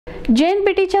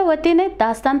जेएनपीटीच्या वतीने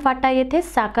दास्तान फाटा येथे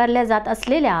साकारल्या जात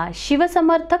असलेल्या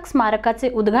शिवसमर्थक स्मारकाचे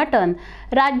उद्घाटन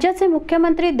राज्याचे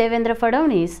मुख्यमंत्री देवेंद्र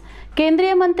फडणवीस,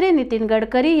 केंद्रीय मंत्री नितीन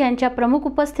गडकरी यांच्या प्रमुख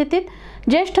उपस्थितीत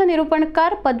ज्येष्ठ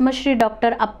निरूपणकार पद्मश्री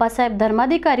डॉक्टर अप्पासाहेब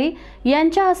धर्माधिकारी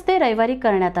यांच्या हस्ते रविवारी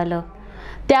करण्यात आलं।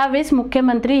 त्यावेळेस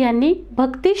मुख्यमंत्री यांनी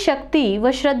भक्ती, शक्ती व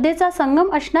श्रद्धेचा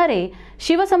संगम असणारे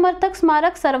शिवसमर्थक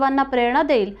स्मारक सर्वांना प्रेरणा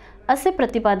देईल असे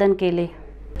प्रतिपादन केले।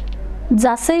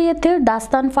 जासे येथील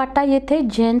दास्तान फाटा येथे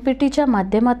जेएनपीटीच्या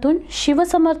माध्यमातून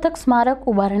शिवसमर्थक स्मारक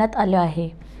उभारण्यात आले आहे।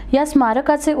 या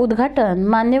स्मारकाचे उद्घाटन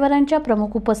मान्यवरांच्या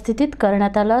प्रमुख उपस्थितीत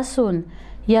करण्यात आले असून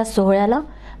या सोहळ्याला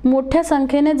मोठ्या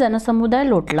संख्येने जनसमुदाय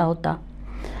लोटला होता।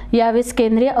 यावेळी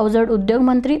केंद्रीय अवजड उद्योग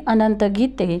मंत्री अनंत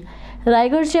गीते,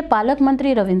 रायगडचे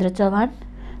पालकमंत्री रवींद्र चव्हाण,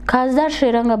 खासदार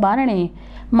श्रीरंग बारणे,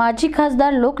 माजी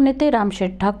खासदार लोकनेते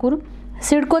रामशेठ ठाकूर,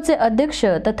 सिडकोचे अध्यक्ष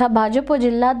तथा भाजप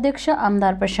जिल्हाध्यक्ष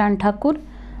आमदार प्रशांत ठाकूर,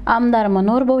 आमदार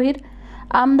मनोहर भोईर,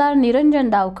 आमदार निरंजन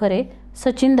डावखरे,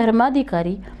 सचिन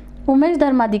धर्माधिकारी, उमेश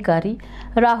धर्माधिकारी,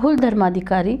 राहुल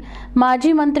धर्माधिकारी,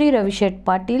 माजी मंत्री रविशेठ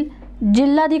पाटील,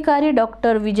 जिल्हाधिकारी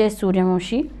डॉक्टर विजय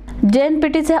सूर्यवंशी,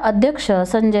 जेएनपीटीचे अध्यक्ष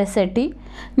संजय सेठी,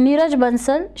 नीरज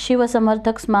बंसल,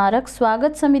 शिवसमर्थक स्मारक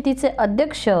स्वागत समितीचे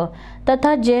अध्यक्ष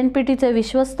तथा जेएनपीटीचे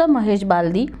विश्वस्त महेश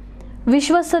बालदी,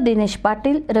 विश्वस्त दिनेश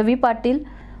पाटील, रवी पाटील,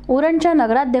 उरणच्या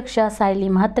नगराध्यक्षा सायली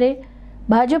म्हात्रे,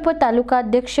 भाजप तालुका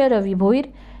अध्यक्ष रवी भोईर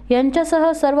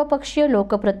यांच्यासह सर्वपक्षीय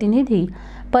लोकप्रतिनिधी,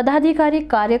 पदाधिकारी,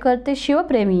 कार्यकर्ते,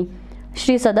 शिवप्रेमी,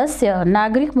 श्री सदस्य,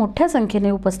 नागरिक मोठ्या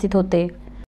संख्येने उपस्थित होते।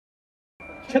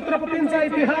 छत्रपतींचा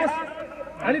इतिहास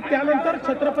आणि त्यानंतर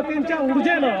छत्रपतींच्या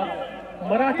ऊर्जेनं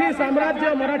मराठी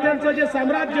साम्राज्य, मराठ्यांचं जे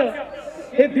साम्राज्य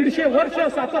हे 150 वर्ष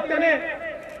सातत्याने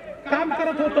काम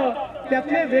करत होतं,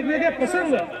 त्यातले वेगवेगळे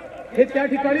प्रसंग हे त्या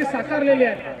ठिकाणी साकारलेले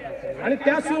आहेत आणि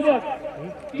त्यासोबत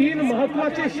 3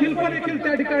 महत्त्वाचे शिल्प देखील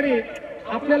त्या ठिकाणी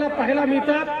आपल्याला पाहायला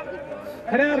मिळतात।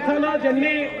 खऱ्या अर्थानं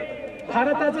ज्यांनी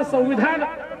भारताचं संविधान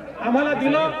आम्हाला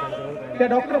दिलं त्या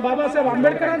डॉक्टर बाबासाहेब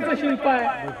आंबेडकरांचं शिल्प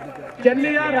आहे।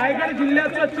 ज्यांनी या रायगड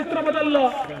जिल्ह्याचं चित्र बदललं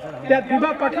त्या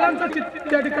दिबा पाटलांचं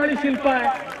त्या ठिकाणी शिल्प आहे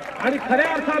आणि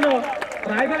खऱ्या अर्थानं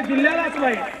रायगड जिल्ह्यालाच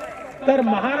नाही तर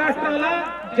महाराष्ट्राला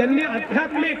ज्यांनी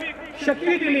आध्यात्मिक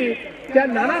शक्ती दिली त्या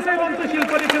नानासाहेबांचं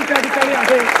शिल्प देखील त्या ठिकाणी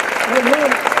आहे आणि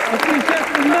म्हणून अतिशय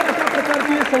सुंदर अशा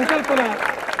प्रकारची संकल्पना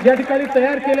या ठिकाणी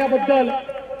तयार केल्याबद्दल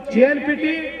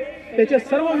जेएनपीटी, त्याचे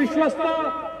सर्व विश्वस्त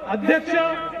अध्यक्ष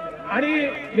आणि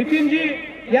नितीनजी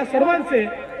या सर्वांचे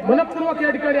मनपूर्वक या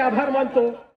ठिकाणी आभार मानतो।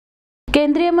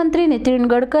 केंद्रीय मंत्री नितीन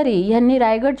गडकरी यांनी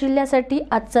रायगड जिल्ह्यासाठी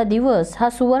आजचा दिवस हा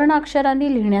सुवर्ण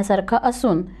अक्षरांनी लिहिण्यासारखा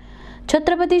असून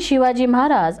छत्रपती शिवाजी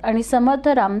महाराज आणि समर्थ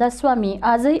रामदास स्वामी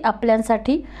आजही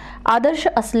आपल्यासाठी आदर्श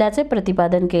असल्याचे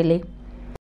प्रतिपादन केले।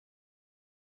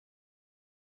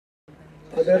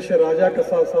 आदर्श राजा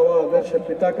कसा असावा, आदर्श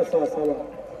पिता कसा असावा,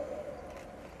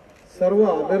 सर्व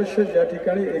आदर्श ज्या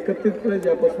ठिकाणी एकत्रितपणे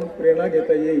ज्यापासून प्रेरणा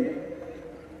घेता येईल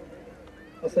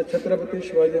असं छत्रपती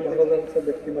शिवाजी महाराजांचं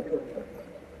व्यक्तिमत्व होतं।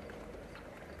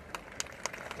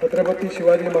 छत्रपती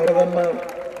शिवाजी महाराजांना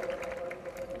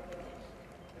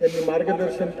त्यांनी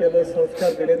मार्गदर्शन केलं,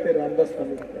 संस्कार दिले ते रामदास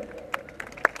स्वामी होते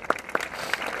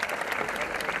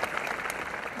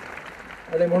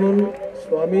आणि म्हणून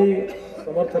स्वामी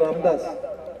समर्थ रामदास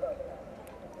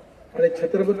आणि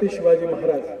छत्रपती शिवाजी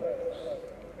महाराज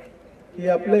ही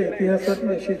आपल्या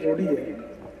इतिहासातली अशी जोडी आहे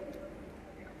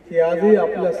की आजही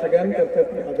आपल्या सगळ्यांकरता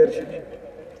ती आदर्श आहे।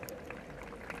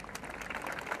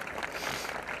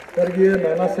 स्वर्गीय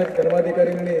नानासाहेब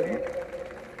धर्माधिकारींनी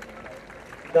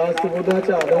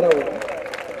दासबोधाच्या आधारावर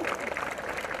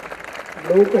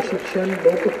लोकशिक्षण,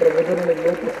 लोकप्रबोधन आणि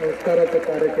लोकसंस्काराचं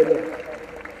कार्य केलं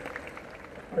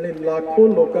आणि लाखो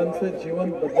लोकांचं जीवन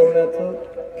बदलवण्याचं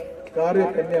कार्य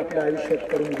त्यांनी आपल्या आयुष्यात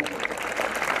करून घेतलं।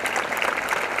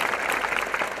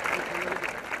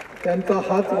 त्यांचा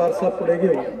हाच वारसा पुढे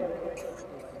घेऊन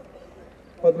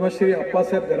पद्मश्री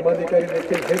अप्पासाहेब धर्माधिकारी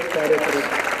देखील हेच कार्य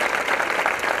करत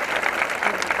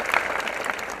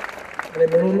आणि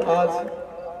म्हणून आज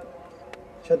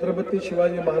छत्रपती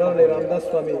शिवाजी महाराज आणि रामदास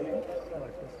स्वामी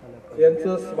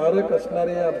यांचं स्मारक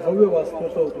असणाऱ्या या भव्य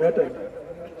वास्तूचं उद्घाटन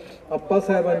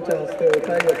अप्पासाहेबांच्या हस्ते होत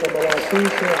आहे। याचा मला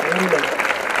अतिशय आनंद,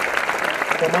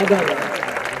 समाधान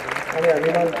आणि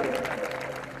अभिमान आहे।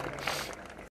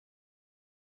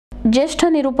 ज्येष्ठ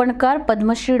निरूपणकार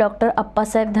पद्मश्री डॉक्टर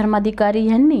अप्पासाहेब धर्माधिकारी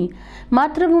यांनी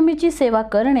मातृभूमीची सेवा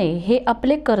करणे हे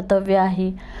आपले कर्तव्य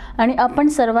आहे आणि आपण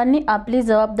सर्वांनी आपली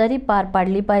जबाबदारी पार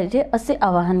पाडली पाहिजे असे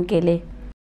आवाहन केले।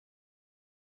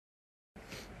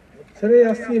 सगळे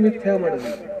असती मिथ्या म्हणून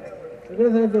सगळं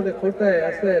सांगतो ते खोटं आहे,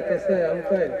 असं आहे, तसं आहे,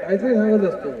 अमकं आहे, काहीतरी सांगत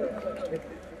असतो,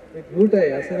 झूट आहे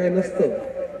असं काही नसतं।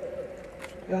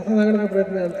 असा सांगण्याचा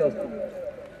प्रयत्न यांचा असतो.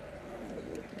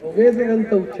 उभेच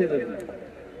ग्रंथ उच्छेदन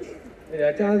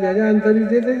ज्याच्या अंतरी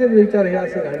जे विचार हे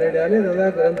असे घाणेरडे आले. दादा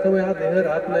ग्रंथमय हा देह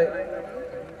राहत नाही,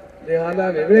 देहाला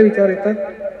वेगळे विचार येतात.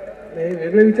 हे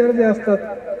वेगळे विचार जे असतात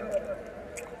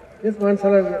तेच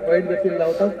माणसाला वाईट गतीला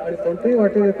लावतात आणि कोणत्याही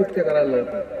वाटेने कृत्य करायला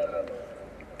लावतात.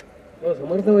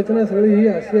 समर्थ वचनं सगळी ही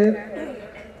अशी आहेत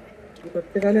की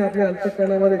प्रत्येकाने आपल्या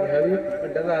अंतःकरणामध्ये घ्यावी,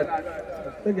 पण त्याचा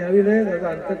फक्त घ्यावी नाही, त्याचा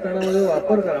अंतःकरणामध्ये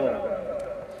वापर करावा.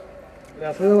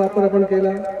 असा जर वापर आपण केला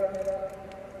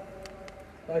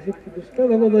अशी पुष्कळ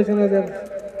भगवदर्शनाच्या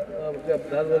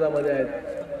दासबोधामध्ये आहेत.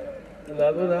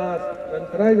 दासबोध हा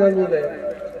ग्रंथराज दासबोध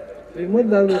आहे, श्रीमद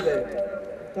दासबोध आहे.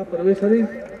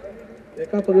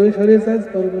 एका परमेश्वरीचाच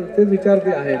तेच विचार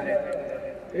ते आहेत.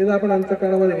 हे जर आपण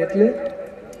अंतःकरणामध्ये घेतले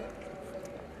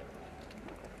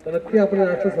तर नक्की आपण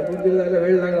राष्ट्र समृद्धीला जायला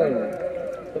वेळ लागणार नाही.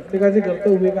 प्रत्येकाची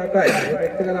कर्तव्य भूमिका काय हे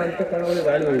प्रत्येकाला अंतःकरणामध्ये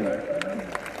जाणीव होईल.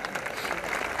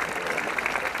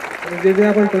 जे जे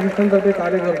आपण प्रतिष्ठानतर्फे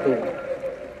कार्य करतो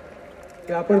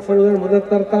ते आपण सर्वजण मदत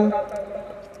करता,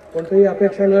 कोणत्याही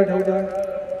अपेक्षा न ठेवता.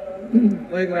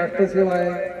 एक राष्ट्रसेवा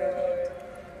आहे,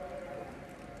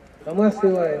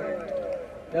 समाजसेवा आहे,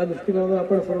 या दृष्टिकोनातून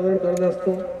आपण सर्वजण करत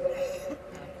असतो.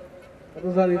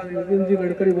 आता नितीनजी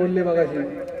गडकरी बोलले मगाशी,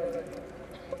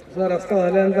 तसा रस्ता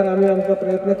झाल्यानंतर आम्ही आमचा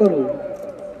प्रयत्न करू,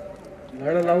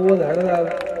 झाडं लावू व झाडं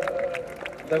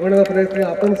जगण्याचा प्रयत्न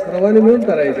आपण सर्वांनी मिळून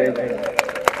करायचा आहे.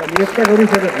 मी एकटा करू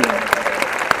शकत नाही.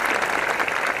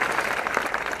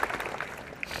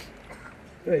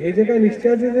 हे जे काही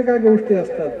निश्चयाचे जे काही गोष्टी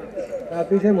असतात त्या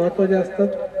अतिशय महत्त्वाच्या असतात.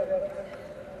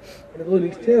 आणि तो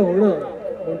निश्चय होणं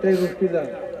कोणत्याही गोष्टीचा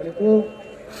आणि तो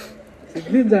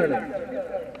सिद्धीत जाणं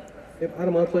हे फार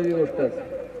महत्त्वाची गोष्ट असते.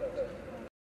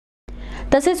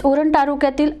 तसेच उरण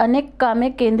तालुक्यातील अनेक कामे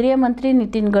केंद्रीय मंत्री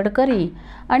नितीन गडकरी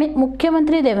आणि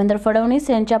मुख्यमंत्री देवेंद्र फडणवीस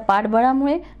यांच्या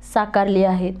पाठबळामुळे साकारली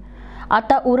आहेत.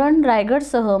 आता उरण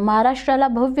रायगडसह महाराष्ट्राला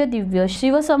भव्य दिव्य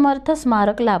शिवसमर्थ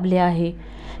स्मारक लाभले आहे.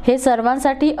 हे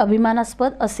सर्वांसाठी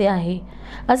अभिमानास्पद असे आहे,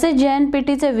 असे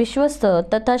JNPTचे विश्वस्त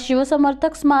तथा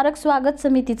शिवसमर्थक स्मारक स्वागत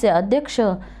समितीचे अध्यक्ष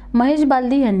महेश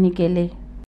बालदी यांनी केले.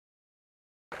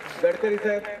 गडकरी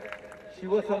साहेब,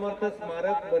 शिवसमर्थ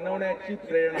स्मारक बनवण्याची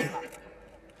प्रेरणा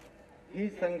ही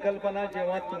संकल्पना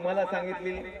जेव्हा तुम्हाला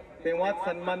सांगितली तेव्हाच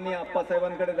सन्माननीय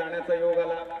आप्पासाहेबांकडे जाण्याचा योग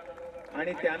आला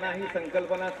आणि त्यांना ही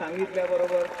संकल्पना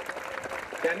सांगितल्याबरोबर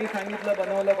त्यांनी सांगितलं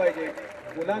बनवलं पाहिजे.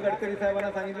 पुन्हा गडकरी साहेबांना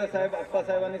सांगितलं, साहेब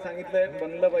आप्पासाहेबांनी सांगितलंय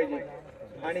बनलं पाहिजे.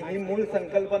 आणि ही मूळ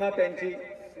संकल्पना त्यांची,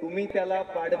 तुम्ही त्याला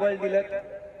पाठबळ दिलं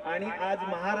आणि आज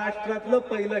महाराष्ट्रातलं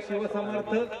पहिलं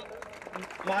शिवसमर्थ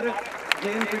स्मारक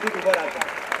JNPT उभं राहतं.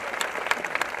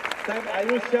 साहेब,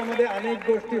 आयुष्यामध्ये अनेक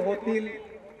गोष्टी होतील,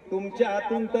 तुमच्या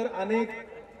हातून तर अनेक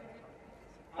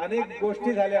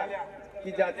गोष्टी झाल्या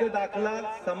की ज्याचा दाखला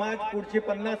समाज पुढची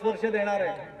 50 वर्ष देणार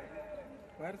आहे.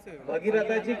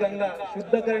 भगीरथाची गंगा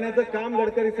शुद्ध करण्याचं काम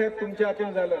गडकरी साहेब तुमच्या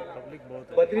हातून झालं.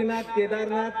 बद्रीनाथ,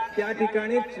 केदारनाथ त्या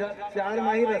ठिकाणी 4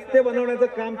 माही रस्ते बनवण्याचं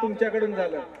काम तुमच्याकडून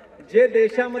झालं. जे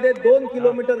देशामध्ये 2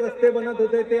 किलोमीटर रस्ते बनत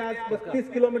होते ते आज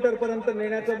 35 किलोमीटर पर्यंत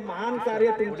नेण्याचं महान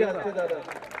कार्य तुमच्या हस्ते झालं.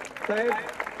 साहेब,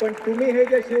 पण तुम्ही हे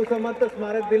जे शिवसमर्थ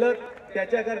स्मारक दिलं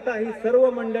त्याच्याकरता ही सर्व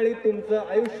मंडळी तुमचं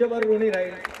आयुष्यभर ऋणी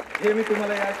राहील हे मी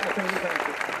तुम्हाला या प्रसंगी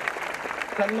सांगतो.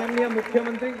 सन्माननीय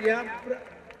मुख्यमंत्री, या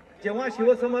जेव्हा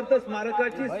शिवसमर्थ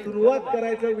स्मारकाची सुरुवात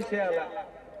करायचा विषय आला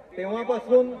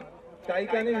तेव्हापासून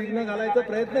काही विघ्न घालायचा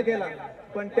प्रयत्न केला,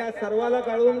 पण त्या सर्वाला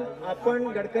काढून आपण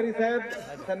गडकरी साहेब,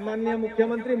 सन्माननीय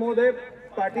मुख्यमंत्री महोदय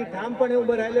पाठी ठामपणे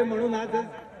उभे राहिले म्हणून आज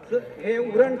हे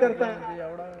उरण करता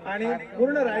आणि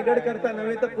पूर्ण रायगड करता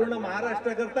नव्हे तर पूर्ण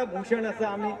महाराष्ट्र करता भूषण असं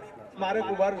आम्ही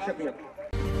स्मारक उभारू शकलो.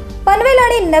 पनवेल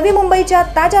आणि नवी मुंबईच्या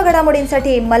ताज्या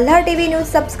घडामोडींसाठी मल्हार टीव्ही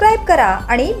न्यूज सबस्क्राईब करा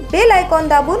आणि बेल आयकॉन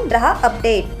दाबून रहा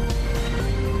अपडेट.